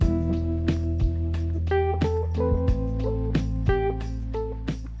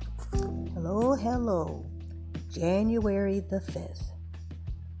January the 5th.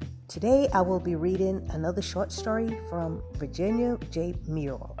 Today I will be reading another short story from Virginia J.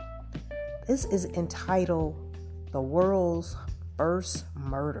 Muriel. This is entitled The World's First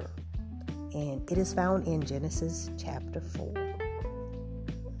Murder, and it is found in Genesis chapter 4.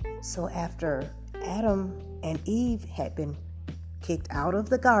 So after Adam and Eve had been kicked out of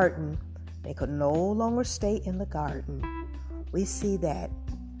the garden, they could no longer stay in the garden. We see that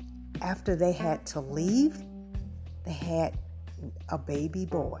after they had to leave, they had a baby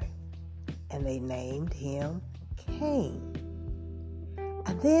boy, and they named him Cain.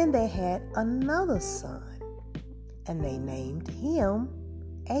 And then they had another son, and they named him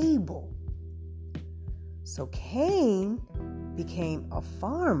Abel. So Cain became a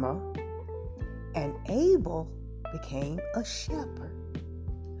farmer, and Abel became a shepherd.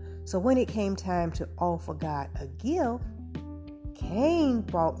 So when it came time to offer God a gift, Cain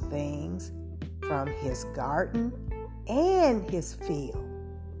brought things from his garden and his field.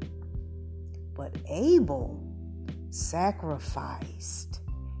 But Abel sacrificed.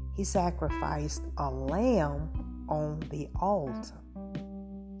 He sacrificed a lamb on the altar.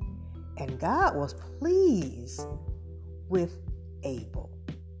 And God was pleased with Abel,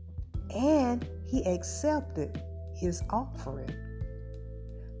 and he accepted his offering.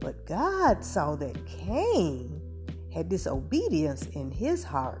 But God saw that Cain had disobedience in his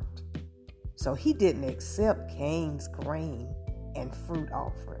heart, so he didn't accept Cain's grain and fruit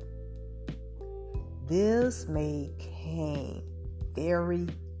offering. This made Cain very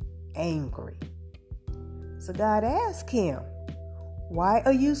angry. So God asked him, "Why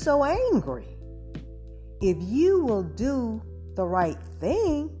are you so angry? If you will do the right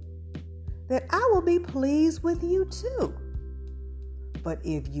thing, then I will be pleased with you too. But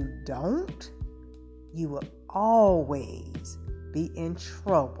if you don't, you will always be in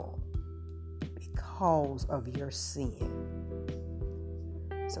trouble because of your sin."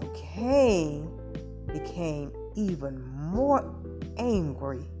 So Cain became even more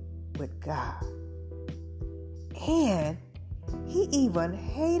angry with God. And he even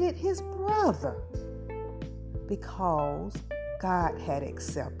hated his brother because God had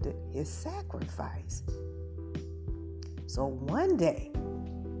accepted his sacrifice. So one day,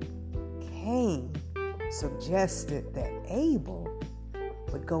 Cain suggested that Abel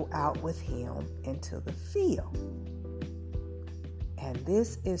would go out with him into the field. And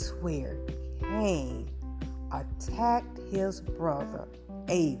this is where Cain attacked his brother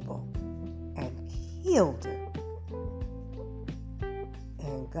Abel and killed him.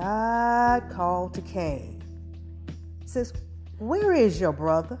 And God called to Cain. He says, "Where is your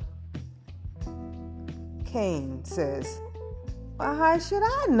brother?" Cain says, "Well, how should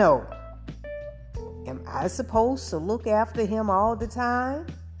I know? Am I supposed to look after him all the time?"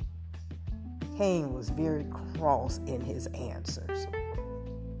 Cain was very cross in his answers.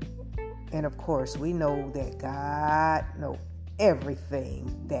 And of course, we know that God knows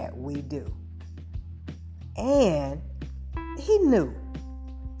everything that we do. And he knew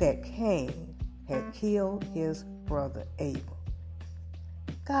that Cain had killed his brother Abel.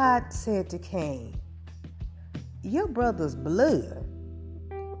 God said to Cain, "Your brother's blood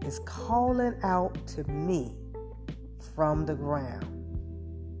is calling out to me from the ground."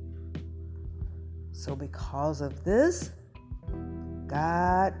 So because of this,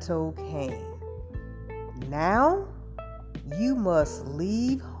 God told Cain, "Now you must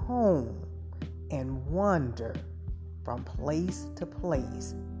leave home and wander from place to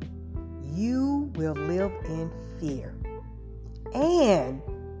place. You will live in fear, and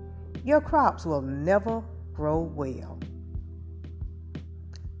your crops will never grow well."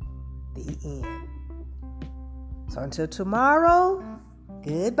 The end. So until tomorrow,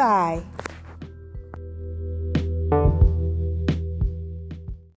 goodbye.